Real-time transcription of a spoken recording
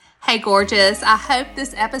Hey, gorgeous. I hope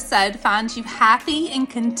this episode finds you happy and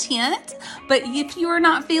content. But if you are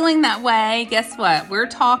not feeling that way, guess what? We're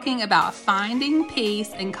talking about finding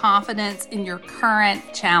peace and confidence in your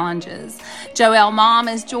current challenges. Joël Malm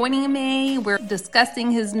is joining me. We're discussing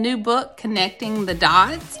his new book, Connecting the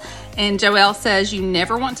Dots. And Joël says you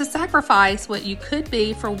never want to sacrifice what you could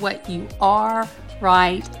be for what you are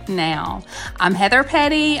right now. I'm Heather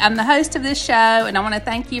Petty. I'm the host of this show, and I want to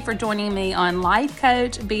thank you for joining me on Life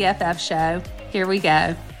Coach BFF Show. Here we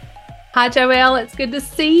go. Hi, Joël. It's good to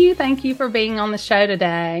see you. Thank you for being on the show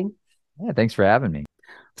today. Yeah, thanks for having me.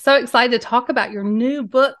 So excited to talk about your new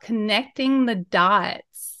book, Connecting the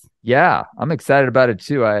Dots. Yeah, I'm excited about it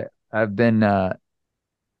too. I've been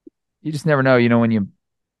you just never know, when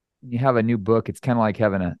you have a new book, it's kind of like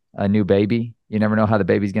having a new baby. You never know how the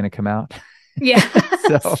baby's going to come out. Yeah.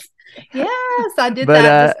 So, yes, I did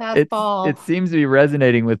that this past fall. It seems to be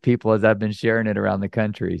resonating with people as I've been sharing it around the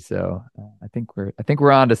country. So I think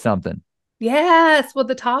we're on to something. Yes. Well,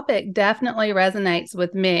 the topic definitely resonates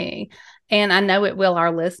with me, and I know it will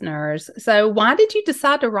our listeners. So why did you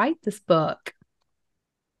decide to write this book?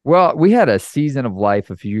 Well, we had a season of life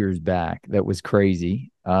a few years back that was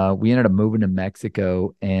crazy. We ended up moving to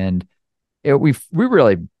Mexico, and we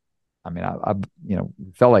really, I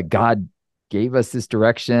felt like God gave us this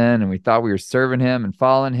direction, and we thought we were serving him and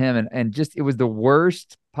following him. And just, it was the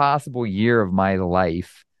worst possible year of my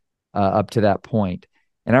life up to that point.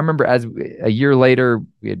 And I remember as a year later,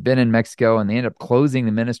 we had been in Mexico and they ended up closing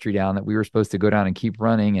the ministry down that we were supposed to go down and keep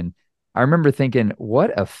running. And I remember thinking,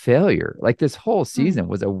 what a failure. Like, this whole season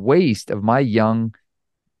was a waste of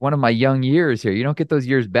one of my young years here. You don't get those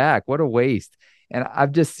years back. What a waste. And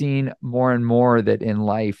I've just seen more and more that in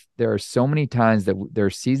life, there are so many times that there are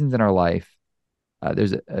seasons in our life.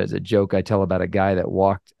 There's a joke I tell about a guy that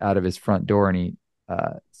walked out of his front door and he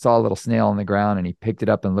saw a little snail on the ground and he picked it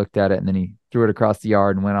up and looked at it, and then he threw it across the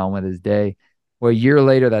yard and went on with his day. Well, a year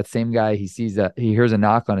later, that same guy, he hears a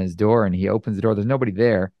knock on his door and he opens the door. There's nobody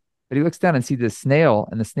there, but he looks down and sees this snail,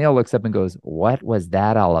 and the snail looks up and goes, "What was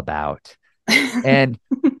that all about?" And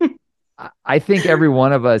I think every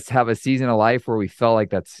one of us have a season of life where we felt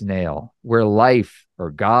like that snail, where life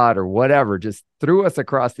or God or whatever just threw us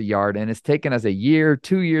across the yard, and it's taken us a year,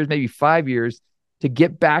 2 years, maybe 5 years to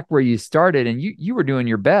get back where you started. And you were doing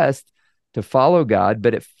your best to follow God,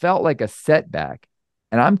 but it felt like a setback.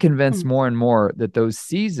 And I'm convinced more and more that those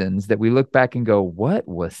seasons that we look back and go, what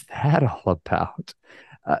was that all about?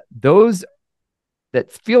 Those that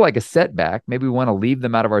feel like a setback, maybe we want to leave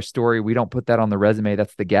them out of our story. We don't put that on the resume.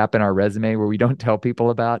 That's the gap in our resume where we don't tell people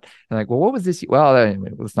about. And like, well, what was this? Well,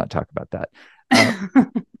 anyway, let's not talk about that.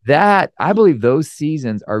 That, I believe those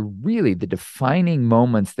seasons are really the defining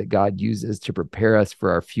moments that God uses to prepare us for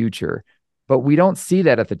our future. But we don't see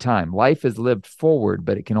that at the time. Life is lived forward,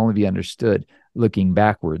 but it can only be understood looking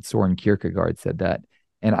backwards. Soren Kierkegaard said that.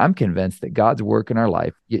 And I'm convinced that God's work in our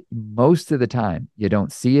life, most of the time, you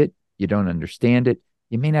don't see it. You don't understand it.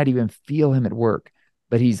 You may not even feel him at work,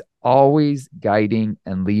 but he's always guiding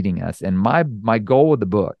and leading us. And my goal with the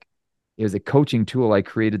book is a coaching tool I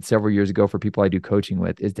created several years ago for people I do coaching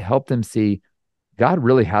with, is to help them see God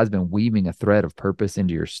really has been weaving a thread of purpose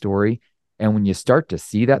into your story. And when you start to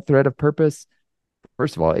see that thread of purpose,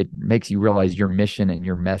 first of all, it makes you realize your mission and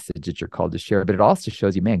your message that you're called to share. But it also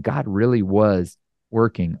shows you, man, God really was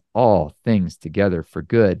working all things together for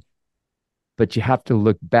good. But you have to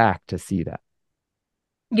look back to see that.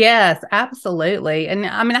 Yes, absolutely. And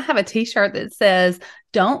I have a t-shirt that says,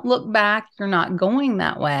 "Don't look back, you're not going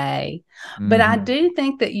that way." But I do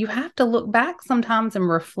think that you have to look back sometimes and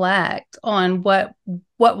reflect on what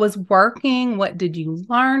was working, what did you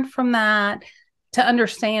learn from that, to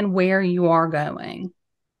understand where you are going.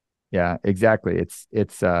 Yeah, exactly.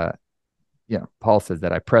 It's Paul says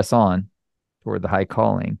that I press on toward the high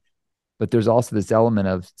calling. But there's also this element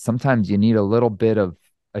of sometimes you need a little bit of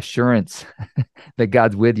assurance that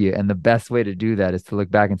God's with you. And the best way to do that is to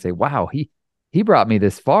look back and say, wow, he brought me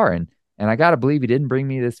this far. And I got to believe he didn't bring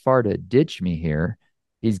me this far to ditch me here.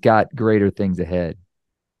 He's got greater things ahead.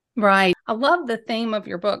 Right. I love the theme of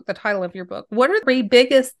your book, the title of your book. What are the three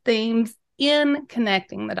biggest themes in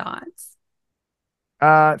Connecting the Dots?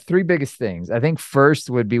 Three biggest things. I think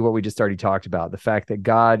first would be what we just already talked about, the fact that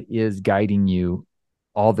God is guiding you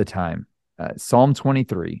all the time. Psalm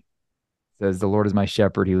 23 says, "The Lord is my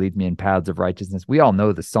shepherd. He leads me in paths of righteousness." We all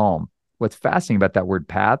know the Psalm. What's fascinating about that word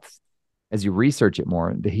paths, as you research it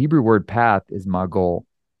more, the Hebrew word path is magol,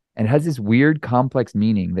 and it has this weird, complex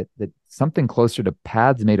meaning that something closer to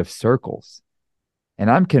paths made of circles. And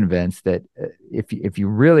I'm convinced that if you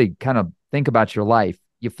really kind of think about your life,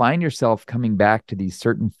 you find yourself coming back to these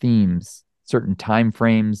certain themes, certain time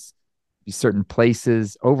frames, certain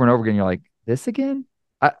places over and over again. You're like, this again?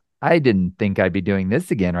 I didn't think I'd be doing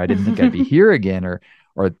this again, or I didn't think I'd be here again, or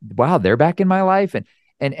wow, they're back in my life. And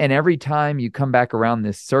every time you come back around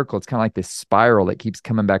this circle, it's kind of like this spiral that keeps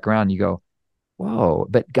coming back around. You go, whoa,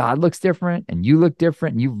 but God looks different and you look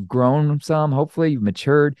different and you've grown some, hopefully you've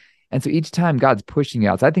matured. And so each time God's pushing you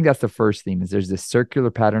out. So I think that's the first theme is there's this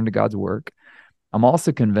circular pattern to God's work. I'm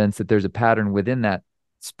also convinced that there's a pattern within that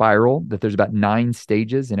spiral, that there's about 9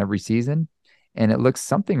 stages in every season. And it looks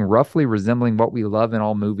something roughly resembling what we love in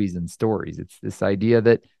all movies and stories. It's this idea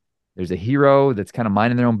that there's a hero that's kind of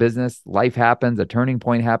minding their own business. Life happens, a turning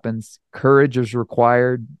point happens. Courage is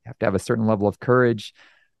required. You have to have a certain level of courage.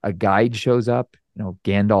 A guide shows up.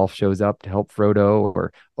 Gandalf shows up to help Frodo,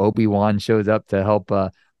 or Obi-Wan shows up to help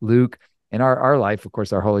Luke. In our life, of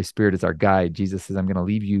course, our Holy Spirit is our guide. Jesus says, I'm going to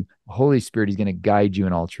leave you. Holy Spirit, he's going to guide you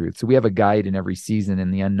in all truth. So we have a guide in every season,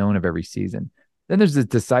 in the unknown of every season. Then there's this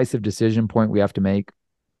decisive decision point we have to make.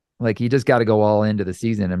 Like, you just got to go all into the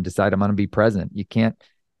season and decide, I'm going to be present. You can't.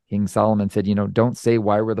 King Solomon said, don't say,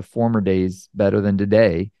 why were the former days better than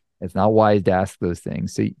today? It's not wise to ask those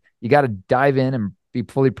things. So you got to dive in and be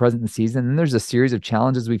fully present in the season. And there's a series of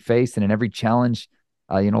challenges we face. And in every challenge,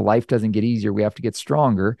 life doesn't get easier. We have to get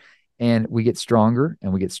stronger. And we get stronger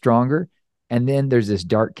and we get stronger. And then there's this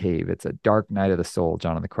dark cave. It's a dark night of the soul,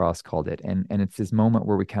 John on the Cross called it. And it's this moment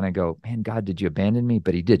where we kind of go, man, God, did you abandon me?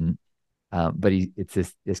 But he didn't. But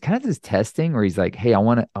it's kind of this testing where he's like, hey, I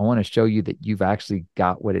want to show you that you've actually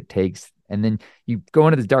got what it takes. And then you go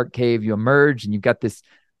into this dark cave, you emerge, and you've got this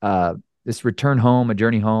return home, a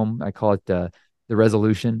journey home. I call it the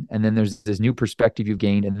resolution. And then there's this new perspective you've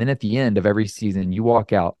gained. And then at the end of every season, you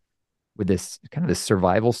walk out with this kind of this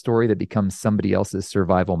survival story that becomes somebody else's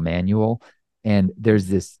survival manual. And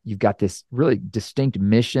you've got this really distinct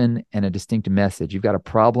mission and a distinct message. You've got a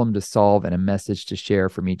problem to solve and a message to share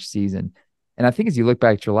from each season. And I think as you look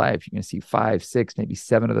back at your life, you're going to see 5, 6, maybe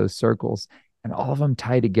 7 of those circles, and all of them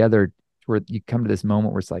tie together where you come to this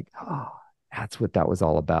moment where it's like, oh, that's what that was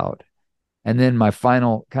all about. And then my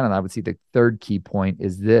final I would say the third key point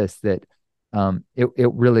is this, that it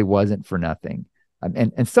really wasn't for nothing.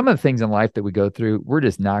 And some of the things in life that we go through, we're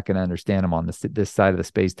just not going to understand them on this side of the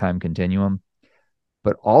space-time continuum.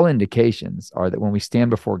 But all indications are that when we stand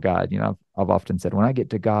before God, I've often said, when I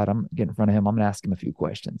get to God, I'm getting in front of him, I'm going to ask him a few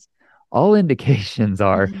questions. All indications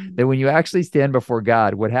are that when you actually stand before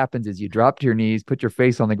God, what happens is you drop to your knees, put your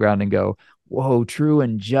face on the ground and go, whoa, true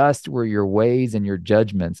and just were your ways and your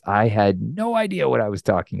judgments. I had no idea what I was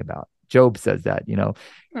talking about. Job says that,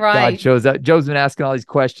 Right. God shows up. Job's been asking all these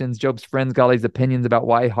questions. Job's friends got all these opinions about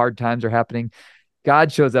why hard times are happening.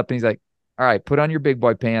 God shows up and he's like, all right, put on your big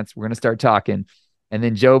boy pants. We're going to start talking. And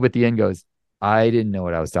then Job at the end goes, I didn't know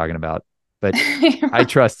what I was talking about, but I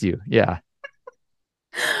trust you. Yeah.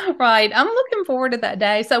 Right. I'm looking forward to that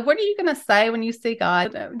day. So what are you going to say when you see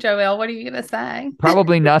God, Joël? What are you going to say?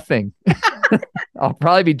 Probably nothing. I'll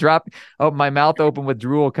probably be dropping my mouth open with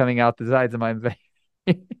drool coming out the sides of my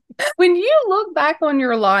face. When you look back on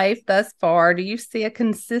your life thus far, do you see a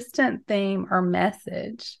consistent theme or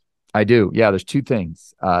message? I do. Yeah, there's 2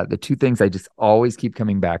 things. The 2 things I just always keep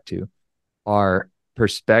coming back to are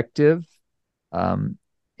perspective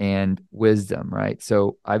and wisdom, right?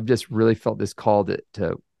 So I've just really felt this call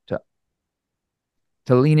to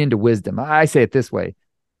lean into wisdom. I say it this way.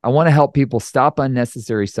 I want to help people stop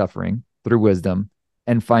unnecessary suffering through wisdom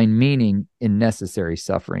and find meaning in necessary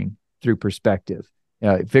suffering through perspective.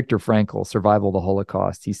 Viktor Frankl, Survival of the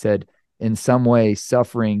Holocaust, he said, in some way,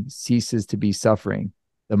 suffering ceases to be suffering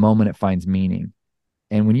the moment it finds meaning.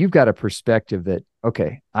 And when you've got a perspective that,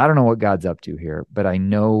 okay, I don't know what God's up to here, but I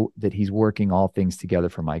know that he's working all things together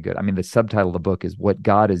for my good. I mean, the subtitle of the book is What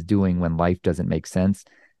God is Doing When Life Doesn't Make Sense.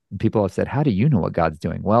 And people have said, how do you know what God's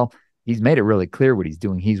doing? Well, he's made it really clear what he's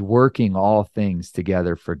doing. He's working all things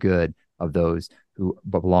together for good of those who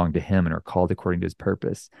belong to him and are called according to his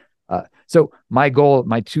purpose. So my goal,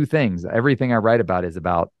 my 2 things, everything I write about is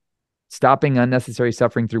about stopping unnecessary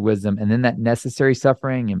suffering through wisdom. And then that necessary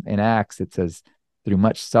suffering in Acts, it says, through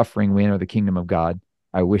much suffering, we enter the kingdom of God.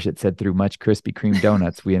 I wish it said through much Krispy Kreme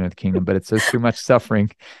donuts, we enter the kingdom, but it says through much suffering.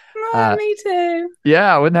 Me too.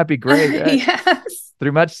 Yeah, wouldn't that be great? Right? Yes.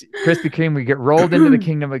 Through much Krispy Kreme, we get rolled into the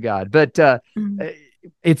kingdom of God. But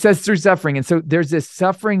it says through suffering. And so there's this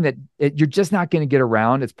suffering that you're just not going to get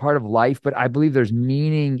around. It's part of life, but I believe there's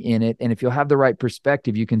meaning in it. And if you'll have the right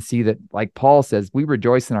perspective, you can see that, like Paul says, we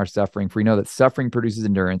rejoice in our suffering, for we know that suffering produces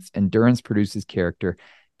endurance, endurance produces character,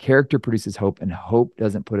 character produces hope, and hope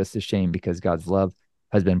doesn't put us to shame because God's love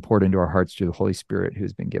has been poured into our hearts through the Holy Spirit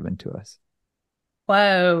who's been given to us.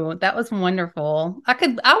 Whoa, that was wonderful. I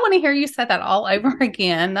want to hear you say that all over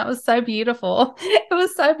again. That was so beautiful. It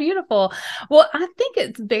was so beautiful. Well, I think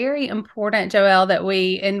it's very important, Joelle, that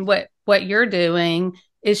and what you're doing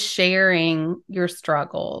is sharing your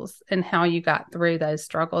struggles and how you got through those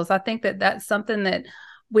struggles. I think that that's something that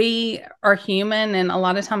we are human, and a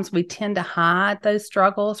lot of times we tend to hide those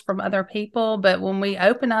struggles from other people. But when we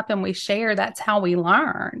open up and we share, that's how we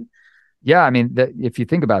learn. Yeah, I mean, if you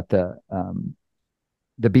think about the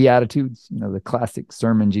Beatitudes, the classic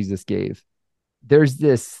sermon Jesus gave, there's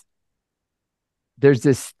this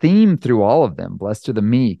theme through all of them. Blessed are the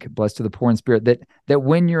meek, blessed are the poor in spirit, that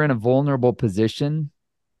when you're in a vulnerable position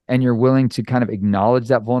and you're willing to kind of acknowledge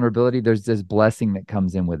that vulnerability, there's this blessing that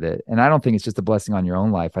comes in with it. And I don't think it's just a blessing on your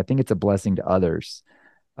own life. I think it's a blessing to others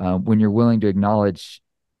when you're willing to acknowledge,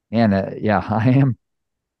 man, yeah,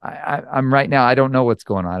 I'm right now. I don't know what's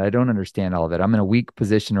going on. I don't understand all of it. I'm in a weak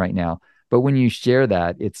position right now. But when you share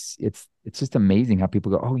that, it's just amazing how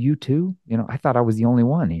people go, "Oh, you too? I thought I was the only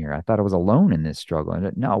one here. I thought I was alone in this struggle."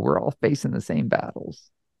 And no, we're all facing the same battles.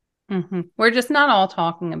 Mm-hmm. We're just not all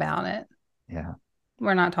talking about it. Yeah.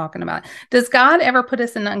 We're not talking about it. Does God ever put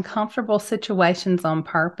us in uncomfortable situations on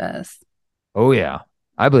purpose? Oh yeah,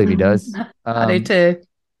 I believe He does. I do too.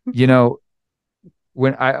 You know,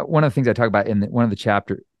 one of the things I talk about in one of the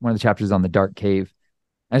chapters on the dark cave,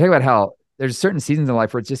 I talk about how there's certain seasons in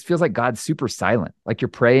life where it just feels like God's super silent. Like you're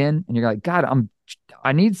praying and you're like, God,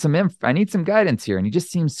 I need some guidance here, and He just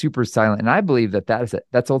seems super silent. And I believe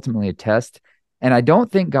that's ultimately a test. And I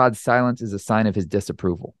don't think God's silence is a sign of His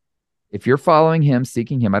disapproval. If you're following Him,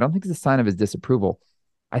 seeking Him, I don't think it's a sign of His disapproval.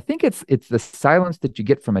 I think it's the silence that you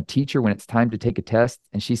get from a teacher when it's time to take a test,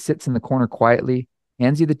 and she sits in the corner quietly,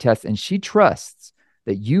 hands you the test, and she trusts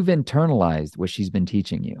that you've internalized what she's been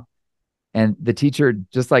teaching you. And the teacher,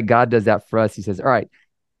 just like God does that for us, He says, all right,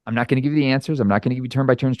 I'm not going to give you the answers. I'm not going to give you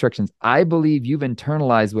turn-by-turn instructions. I believe you've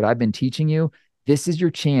internalized what I've been teaching you. This is your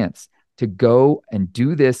chance to go and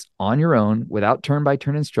do this on your own without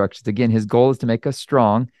turn-by-turn instructions. Again, His goal is to make us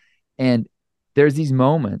strong. And there's these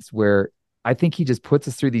moments where I think He just puts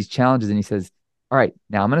us through these challenges and He says, all right,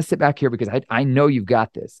 now I'm going to sit back here because I know you've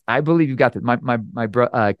got this. I believe you've got this.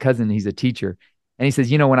 My cousin, he's a teacher. And he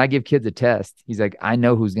says, when I give kids a test, he's like, I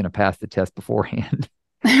know who's going to pass the test beforehand.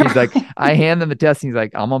 He's like, I hand them the test. And he's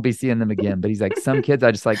like, I'm going to be seeing them again. But he's like, some kids,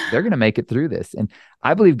 I just like, they're going to make it through this. And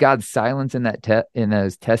I believe God's silence in in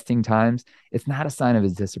those testing times, it's not a sign of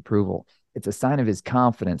His disapproval. It's a sign of His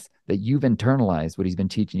confidence that you've internalized what He's been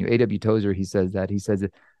teaching you. A.W. Tozer, he says that. He says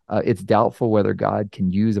it's doubtful whether God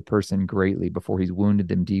can use a person greatly before He's wounded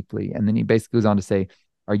them deeply. And then he basically goes on to say,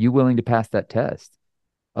 are you willing to pass that test?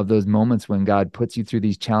 Of those moments when God puts you through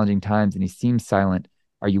these challenging times and He seems silent,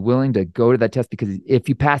 are you willing to go to that test? Because if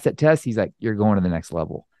you pass that test, He's like, you're going to the next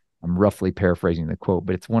level. I'm roughly paraphrasing the quote,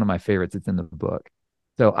 but it's one of my favorites. It's in the book.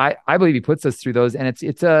 So I believe He puts us through those. And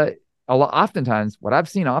it's a lot, oftentimes, what I've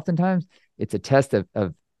seen oftentimes, it's a test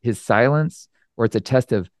of His silence, or it's a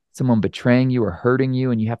test of someone betraying you or hurting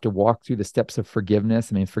you. And you have to walk through the steps of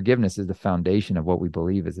forgiveness. I mean, forgiveness is the foundation of what we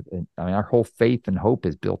believe is. I mean, our whole faith and hope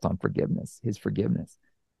is built on forgiveness, His forgiveness.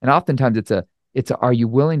 And oftentimes it's a, are you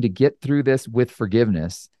willing to get through this with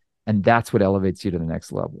forgiveness? And that's what elevates you to the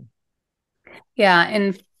next level. Yeah.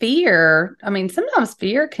 And fear, I mean, sometimes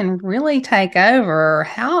fear can really take over.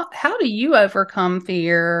 How do you overcome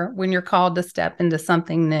fear when you're called to step into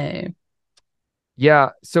something new? Yeah.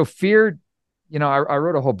 So fear, I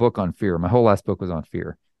wrote a whole book on fear. My whole last book was on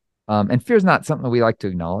fear. And fear is not something that we like to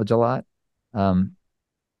acknowledge a lot.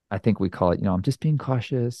 I think we call it, I'm just being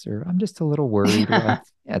cautious, or I'm just a little worried.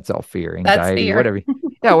 It's all fear, anxiety, fear. whatever.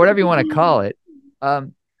 Yeah, whatever you want to call it.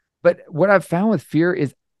 But what I've found with fear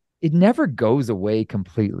is it never goes away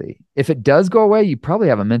completely. If it does go away, you probably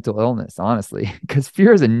have a mental illness, honestly, because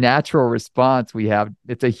fear is a natural response we have.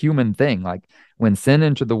 It's a human thing. Like when sin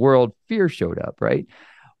entered the world, fear showed up, right?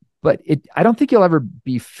 But I don't think you'll ever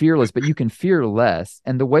be fearless, but you can fear less.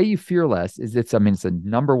 And the way you fear less is it's a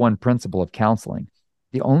number one principle of counseling.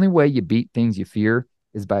 The only way you beat things you fear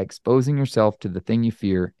is by exposing yourself to the thing you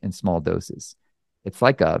fear in small doses. It's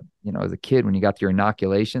like as a kid, when you got your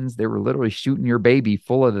inoculations, they were literally shooting your baby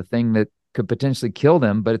full of the thing that could potentially kill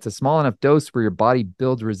them, but it's a small enough dose where your body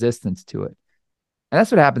builds resistance to it. And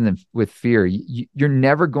that's what happens with fear. You're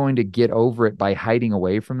never going to get over it by hiding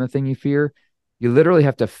away from the thing you fear. You literally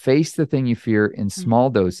have to face the thing you fear in small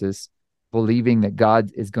doses, believing that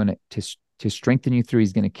God is going to strengthen you through.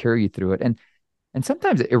 He's going to carry you through it. And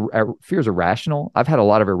sometimes fear is irrational. I've had a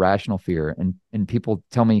lot of irrational fear, and people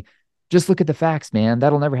tell me, just look at the facts, man.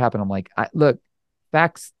 That'll never happen. I'm like, look,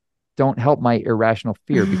 facts don't help my irrational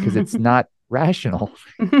fear because it's not rational.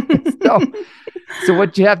 so so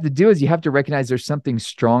what you have to do is you have to recognize there's something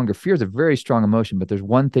stronger. Fear is a very strong emotion, but there's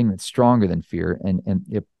one thing that's stronger than fear. And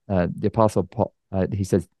the apostle Paul, he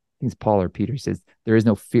says, I think it's Paul or Peter. He says there is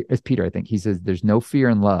no fear. It's Peter, I think. He says there's no fear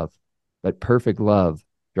in love, but perfect love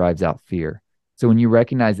drives out fear. So when you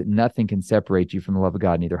recognize that nothing can separate you from the love of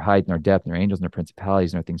God, neither height nor depth, nor angels nor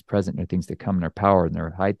principalities, nor things present, nor things to come, nor power, nor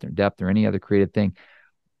height nor depth, or any other created thing,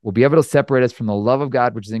 will be able to separate us from the love of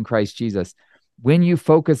God which is in Christ Jesus. When you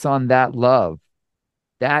focus on that love,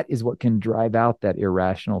 that is what can drive out that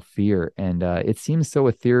irrational fear. And it seems so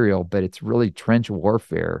ethereal, but it's really trench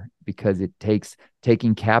warfare because it takes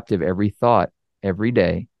taking captive every thought every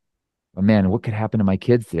day. Oh man, what could happen to my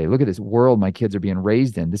kids today? Look at this world my kids are being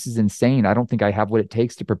raised in. This is insane. I don't think I have what it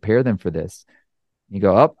takes to prepare them for this. You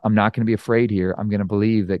go, oh, I'm not going to be afraid here. I'm going to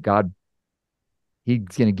believe that God, He's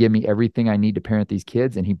going to give me everything I need to parent these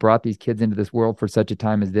kids. And He brought these kids into this world for such a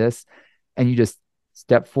time as this. And you just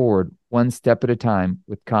step forward one step at a time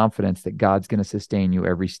with confidence that God's going to sustain you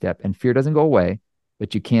every step. And fear doesn't go away,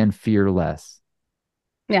 but you can fear less.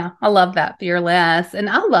 Yeah, I love that. Fearless. And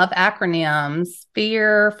I love acronyms.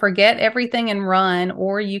 Fear, forget everything and run,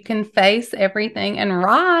 or you can face everything and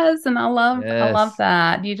rise. And I love Yes.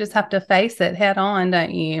 that. You just have to face it head on,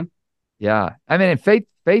 don't you? Yeah. I mean, faith,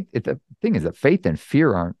 the thing is that faith and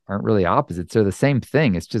fear aren't really opposites. They're the same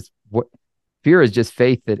thing. It's just what fear is just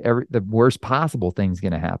faith that the worst possible thing's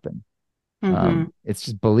going to happen. Mm-hmm. It's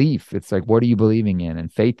just belief. It's like, what are you believing in? And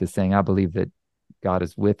faith is saying, I believe that God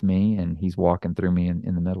is with me and He's walking through me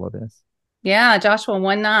in the middle of this. Yeah, Joshua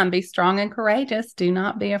 1:9, be strong and courageous. Do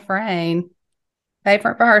not be afraid.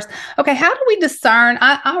 Favorite verse. Okay, how do we discern?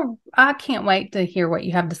 I can't wait to hear what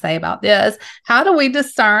you have to say about this. How do we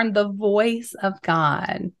discern the voice of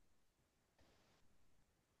God?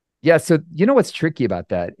 Yeah. So, you know what's tricky about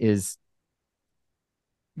that is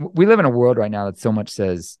we live in a world right now that so much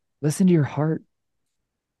says, listen to your heart.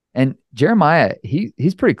 And Jeremiah,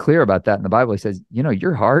 he's pretty clear about that in the Bible. He says,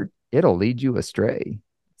 your heart, it'll lead you astray.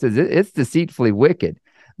 It says it's deceitfully wicked.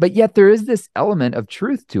 But yet there is this element of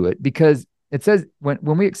truth to it because it says when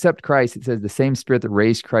we accept Christ, it says the same spirit that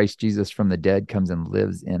raised Christ Jesus from the dead comes and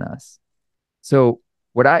lives in us. So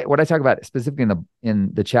what I talk about specifically in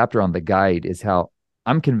the chapter on the guide is how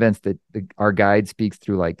I'm convinced that our guide speaks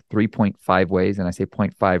through like 3.5 ways, and I say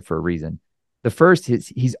point 0.5 for a reason. The first is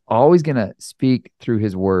he's always going to speak through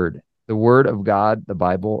his word. The word of God, the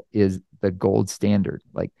Bible, is the gold standard.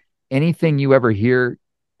 Like anything you ever hear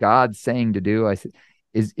God saying to do,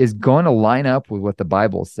 is going to line up with what the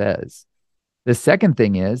Bible says. The second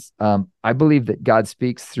thing is, I believe that God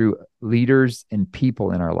speaks through leaders and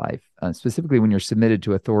people in our life. Specifically, when you're submitted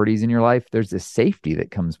to authorities in your life, there's this safety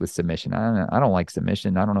that comes with submission. I don't like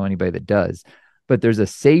submission. I don't know anybody that does, but there's a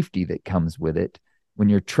safety that comes with it when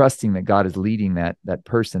you're trusting that God is leading that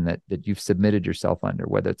person that you've submitted yourself under,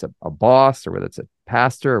 whether it's a boss or whether it's a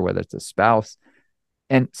pastor or whether it's a spouse.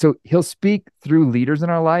 And so He'll speak through leaders in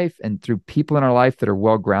our life and through people in our life that are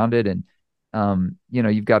well grounded. And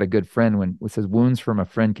you've got a good friend when it says wounds from a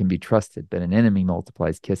friend can be trusted, but an enemy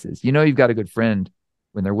multiplies kisses. You've got a good friend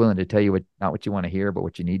when they're willing to tell you not what you want to hear, but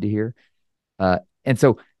what you need to hear. And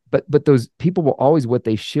so, but those people what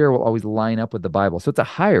they share will always line up with the Bible. So it's a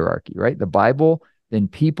hierarchy, right? The Bible, then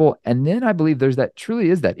people. And then I believe truly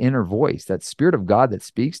is that inner voice, that Spirit of God that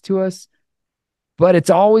speaks to us, but it's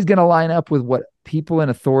always going to line up with what people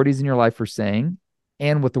and authorities in your life are saying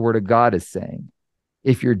and what the Word of God is saying.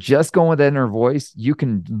 If you're just going with that inner voice, you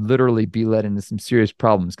can literally be led into some serious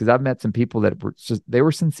problems. Because I've met some people that they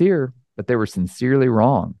were sincere, but they were sincerely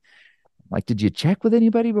wrong. Like, did you check with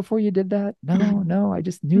anybody before you did that? No, I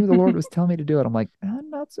just knew the Lord was telling me to do it. I'm like, I'm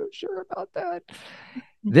not so sure about that.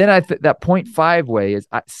 Then that 0.5 way is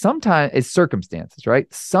sometimes it's circumstances,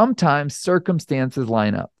 right? Sometimes circumstances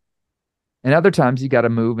line up, and other times you got to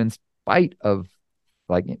move in spite of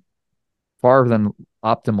like far than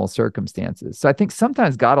optimal circumstances. So I think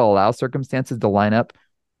sometimes God will allow circumstances to line up,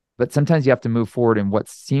 but sometimes you have to move forward in what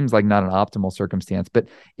seems like not an optimal circumstance. But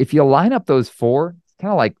if you line up those four, it's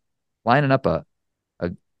kind of like lining up a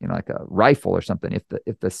like a rifle or something.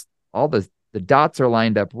 If all the dots are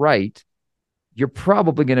lined up right, you're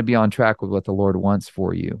probably going to be on track with what the Lord wants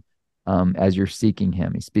for you as you're seeking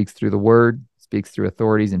Him. He speaks through the Word, speaks through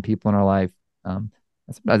authorities and people in our life.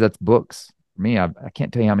 Sometimes that's books. For me, I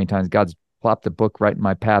can't tell you how many times God's plopped a book right in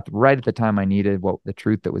my path, right at the time I needed the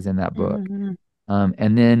truth that was in that book. Mm-hmm.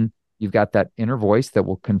 And then you've got that inner voice that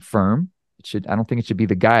will confirm. I don't think it should be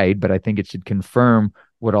the guide, but I think it should confirm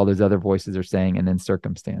what all those other voices are saying, and then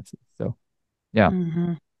circumstances. So, yeah.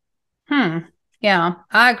 Mm-hmm. Yeah,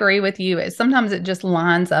 I agree with you. Sometimes it just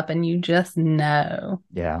lines up and you just know.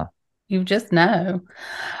 Yeah. You just know.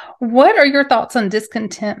 What are your thoughts on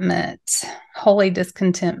discontentment, holy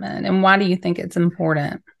discontentment, and why do you think it's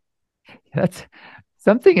important? That's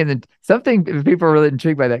something people are really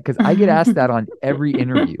intrigued by that because I get asked that on every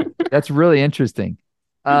interview. That's really interesting.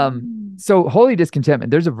 So holy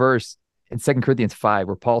discontentment, there's a verse in 2 Corinthians 5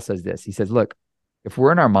 where Paul says this. He says, look, if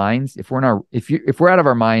we're in our minds, if we're out of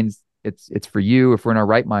our minds, it's for you. If we're in our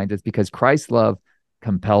right minds, it's because Christ's love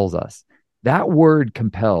compels us. That word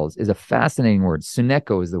compels is a fascinating word.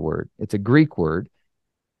 Suneko is the word. It's a Greek word.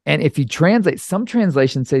 And if you translate, some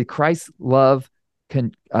translations say Christ's love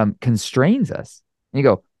constrains us. And you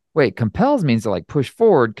go, wait, compels means to like push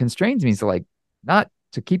forward, constrains means to like not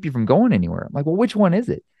to keep you from going anywhere. I'm like, well, which one is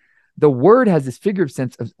it? The word has this figurative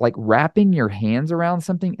sense of like wrapping your hands around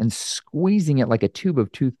something and squeezing it like a tube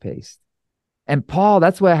of toothpaste. And Paul,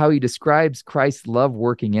 that's how he describes Christ's love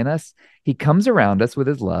working in us. He comes around us with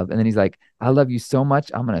his love, and then he's like, I love you so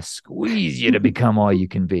much, I'm going to squeeze you to become all you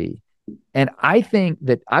can be. And I think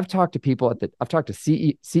that I've talked to people I've talked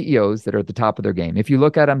to CEOs that are at the top of their game. If you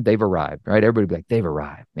look at them, they've arrived, right? Everybody be like, they've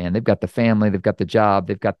arrived, man. They've got the family, they've got the job,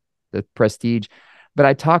 they've got the prestige. But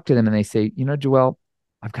I talk to them and they say, Joel,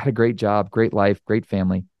 I've got a great job, great life, great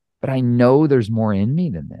family, but I know there's more in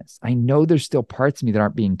me than this. I know there's still parts of me that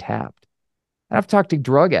aren't being tapped. And I've talked to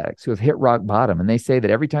drug addicts who have hit rock bottom, and they say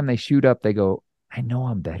that every time they shoot up, they go, I know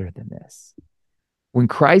I'm better than this. When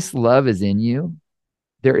Christ's love is in you,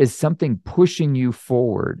 there is something pushing you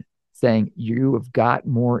forward, saying you have got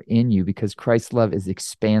more in you because Christ's love is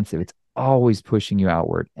expansive. It's always pushing you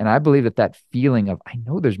outward. And I believe that feeling of, I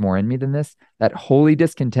know there's more in me than this, that holy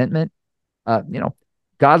discontentment,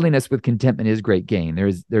 godliness with contentment is great gain.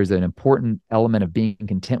 There's an important element of being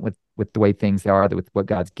content with the way things are, with what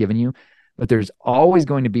God's given you. But there's always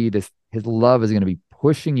going to be this, his love is going to be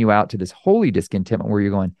pushing you out to this holy discontentment where you're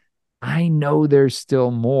going, I know there's still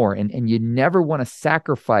more. And you never want to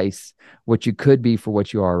sacrifice what you could be for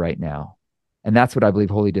what you are right now. And that's what I believe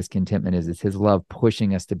holy discontentment is his love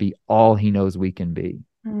pushing us to be all he knows we can be.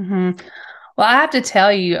 Mm-hmm. Well, I have to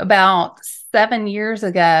tell you, about 7 years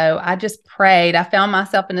ago, I just prayed. I found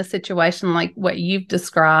myself in a situation like what you've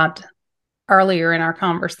described earlier in our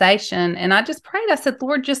conversation. And I just prayed. I said,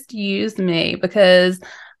 Lord, just use me, because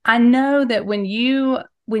I know that when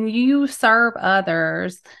you serve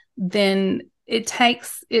others, then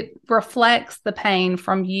it reflects the pain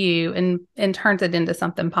from you and turns it into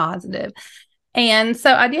something positive. And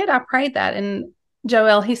so I did. I prayed that, and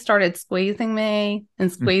Joel, he started squeezing me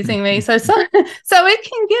and squeezing me. So it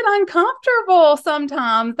can get uncomfortable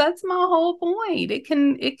sometimes. That's my whole point. It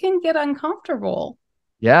can get uncomfortable.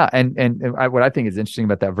 Yeah. What I think is interesting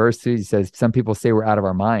about that verse too, he says, some people say we're out of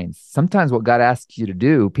our minds. Sometimes what God asks you to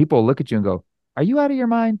do, people look at you and go, are you out of your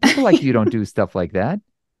mind? People like you don't do stuff like that.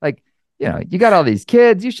 Like, you got all these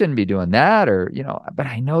kids, you shouldn't be doing that, or, but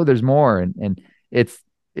I know there's more. And it's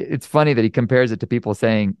funny that he compares it to people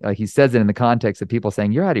saying, like he says it in the context of people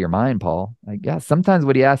saying, you're out of your mind, Paul. Like, yeah, sometimes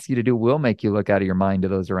what he asks you to do will make you look out of your mind to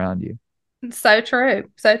those around you. So true.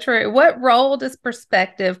 So true. What role does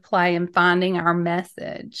perspective play in finding our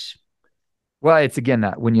message? Well, it's again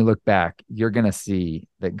that when you look back, you're going to see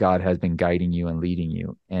that God has been guiding you and leading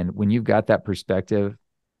you. And when you've got that perspective,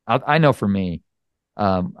 I know for me,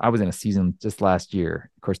 I was in a season just last year.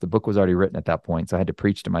 Of course, the book was already written at that point, so I had to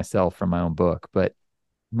preach to myself from my own book. But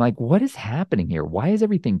I'm like, what is happening here? Why is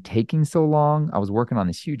everything taking so long? I was working on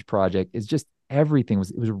this huge project. It's just everything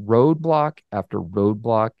it was roadblock after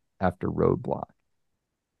roadblock after roadblock.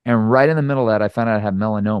 And right in the middle of that, I found out I had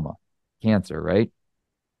melanoma, cancer, right?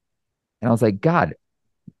 And I was like, God,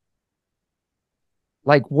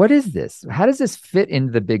 like, what is this? How does this fit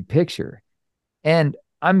into the big picture? And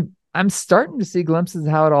I'm starting to see glimpses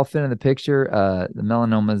of how it all fit in the picture. The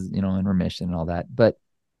melanoma's, in remission and all that. But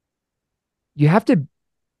you have to,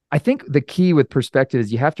 I think the key with perspective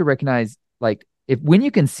is you have to recognize, like, when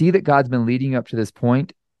you can see that God's been leading you up to this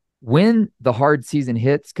point, when the hard season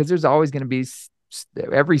hits, because there's always going to be,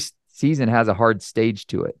 every season has a hard stage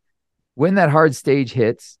to it. When that hard stage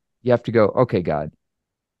hits, you have to go, okay, God,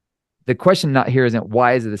 the question not here isn't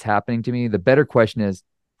why is this happening to me? The better question is,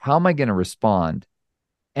 how am I going to respond?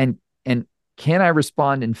 And can I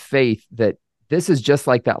respond in faith that this is just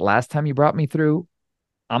like that last time you brought me through?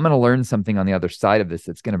 I'm going to learn something on the other side of this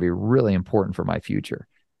that's going to be really important for my future.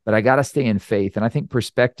 But I got to stay in faith. And I think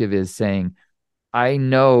perspective is saying, I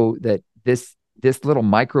know that this little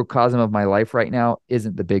microcosm of my life right now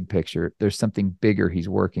isn't the big picture. There's something bigger he's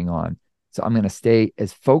working on. So I'm going to stay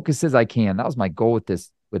as focused as I can. That was my goal with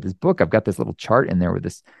this book. I've got this little chart in there with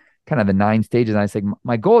this kind of the 9 stages. And I say,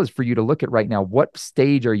 my goal is for you to look at right now, what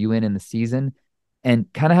stage are you in the season, and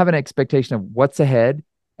kind of have an expectation of what's ahead.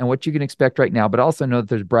 and what you can expect right now, but also know that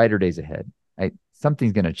there's brighter days ahead. Right?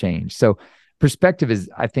 Something's going to change. So perspective is,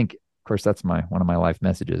 I think, of course, that's one of my life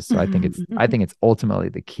messages. So I think it's ultimately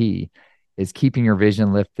the key is keeping your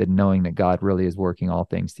vision lifted, knowing that God really is working all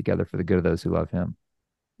things together for the good of those who love him.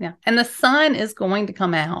 Yeah. And the sun is going to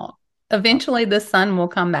come out. Eventually the sun will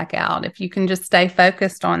come back out if you can just stay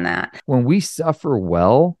focused on that. When we suffer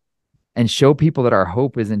well and show people that our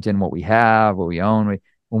hope isn't in what we have, what we own,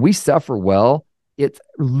 when we suffer well, it's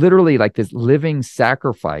literally like this living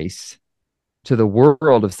sacrifice to the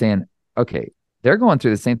world of saying, okay, they're going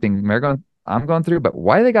through the same thing I'm going through, but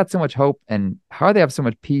why they got so much hope and how do they have so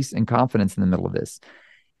much peace and confidence in the middle of this?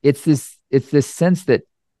 It's this sense that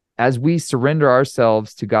as we surrender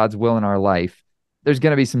ourselves to God's will in our life, there's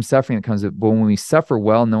going to be some suffering that comes. But when we suffer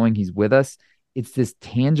well, knowing he's with us, it's this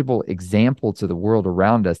tangible example to the world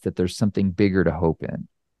around us that there's something bigger to hope in.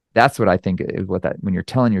 That's what I think is when you're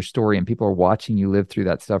telling your story and people are watching you live through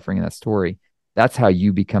that suffering and that story, that's how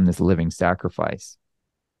you become this living sacrifice.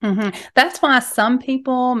 Mm-hmm. That's why some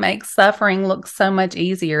people make suffering look so much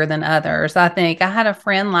easier than others. I think I had a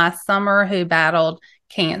friend last summer who battled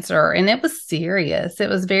cancer, and it was serious. It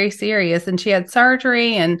was very serious. And she had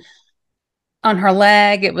surgery and on her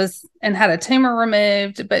leg, and had a tumor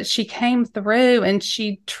removed, but she came through and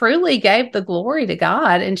she truly gave the glory to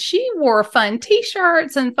God. And she wore fun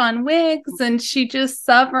t-shirts and fun wigs, and she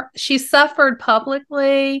suffered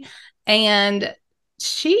publicly. And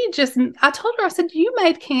I told her, I said, you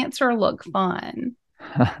made cancer look fun.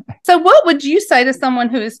 So what would you say to someone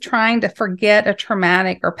who is trying to forget a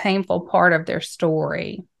traumatic or painful part of their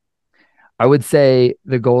story? I would say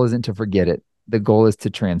the goal isn't to forget it. The goal is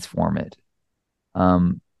to transform it.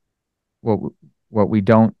 What we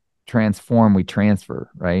don't transform, we transfer,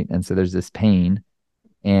 right? And so there's this pain.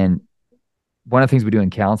 And one of the things we do in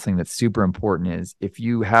counseling that's super important is if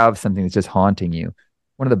you have something that's just haunting you,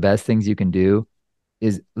 one of the best things you can do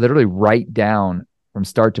is literally write down from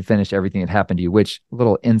start to finish everything that happened to you, which,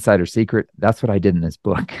 little insider secret, that's what I did in this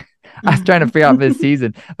book. I was trying to figure out this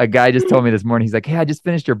season. A guy just told me this morning, he's like, hey, I just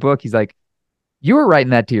finished your book. He's like, you were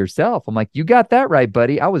writing that to yourself. I'm like, you got that right,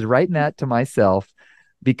 buddy. I was writing that to myself,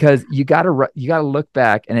 because you got to look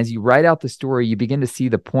back. And as you write out the story, you begin to see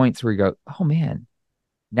the points where you go, oh man,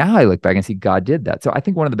 now I look back and see God did that. So I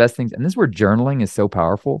think one of the best things, and this is where journaling is so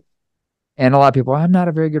powerful. And a lot of people, I'm not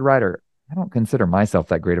a very good writer. I don't consider myself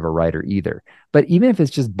that great of a writer either. But even if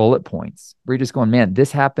it's just bullet points, where you're just going, man,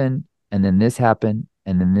 this happened, and then this happened,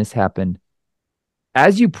 and then this happened.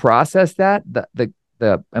 As you process that,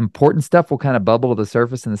 the important stuff will kind of bubble to the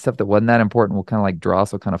surface, and the stuff that wasn't that important will kind of like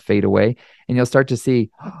dross, will kind of fade away. And you'll start to see,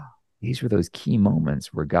 oh, these were those key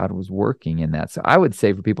moments where God was working in that. So I would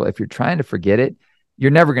say for people, if you're trying to forget it, you're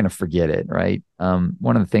never going to forget it, right?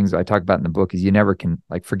 One of the things I talk about in the book is you never can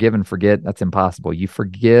forgive and forget. That's impossible. You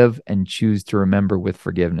forgive and choose to remember with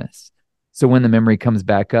forgiveness. So when the memory comes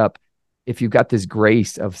back up, if you've got this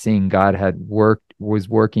grace of seeing God was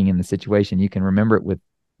working in the situation, you can remember it with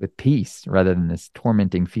peace rather than this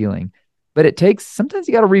tormenting feeling. But sometimes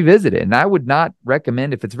you got to revisit it. And I would not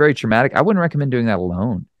recommend, if it's very traumatic, I wouldn't recommend doing that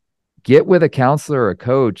alone. Get with a counselor or a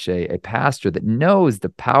coach, a pastor that knows the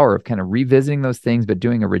power of kind of revisiting those things, but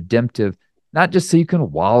doing a redemptive, not just so you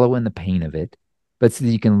can wallow in the pain of it, but so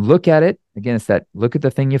that you can look at it. Again, it's that look at the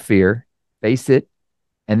thing you fear, face it,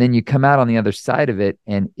 and then you come out on the other side of it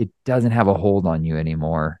and it doesn't have a hold on you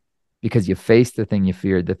anymore because you faced the thing you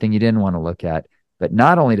feared, the thing you didn't want to look at. But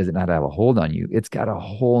not only does it not have a hold on you, it's got a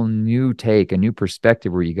whole new take, a new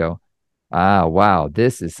perspective where you go, wow,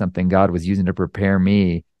 this is something God was using to prepare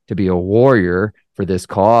me to be a warrior for this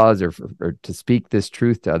cause or to speak this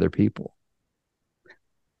truth to other people.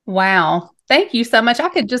 Wow. Thank you so much. I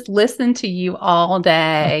could just listen to you all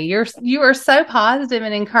day. You are so positive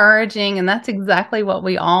and encouraging, and that's exactly what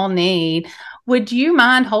we all need. Would you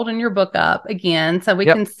mind holding your book up again so we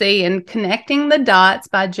can see, and Connecting the Dots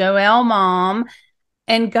by Joël Malm,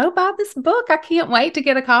 and go buy this book. I can't wait to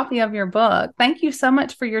get a copy of your book. Thank you so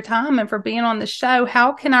much for your time and for being on the show.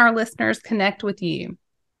 How can our listeners connect with you?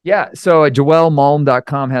 Yeah, so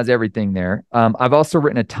joelmalm.com has everything there. I've also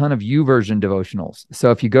written a ton of YouVersion devotionals. So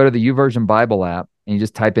if you go to the YouVersion Bible app and you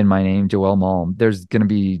just type in my name, Joël Malm,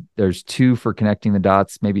 there's 2 for Connecting the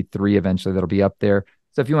Dots, maybe 3 eventually that'll be up there.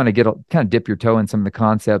 So if you want to kind of dip your toe in some of the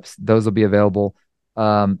concepts, those will be available.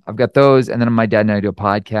 I've got those, and then my dad and I do a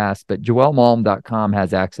podcast, but joelmalm.com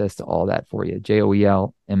has access to all that for you.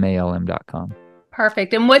 joelmalm.com.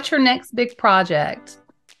 Perfect. And what's your next big project?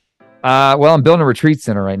 Well, I'm building a retreat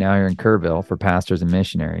center right now here in Kerrville for pastors and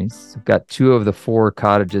missionaries. I've got 2 of the 4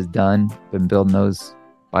 cottages done. Been building those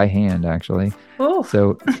by hand, actually. Ooh.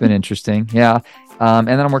 So it's been interesting. Yeah. And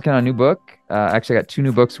then I'm working on a new book. Actually, I got 2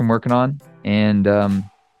 new books I'm working on, and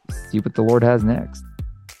see what the Lord has next.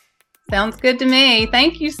 Sounds good to me.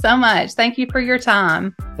 Thank you so much. Thank you for your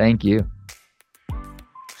time. Thank you.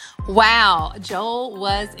 Wow, Joel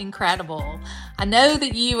was incredible. I know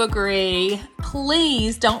that you agree.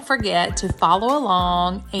 Please don't forget to follow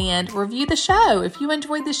along and review the show. If you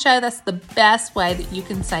enjoyed the show, that's the best way that you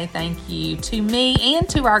can say thank you to me and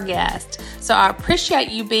to our guest. So I appreciate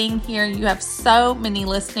you being here. You have so many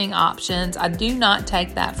listening options. I do not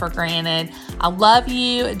take that for granted. I love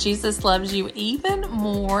you. Jesus loves you even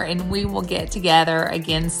more, and we will get together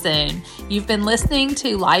again soon. You've been listening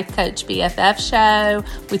to Life Coach BFF Show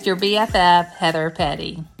with your BFF, Heather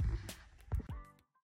Petty.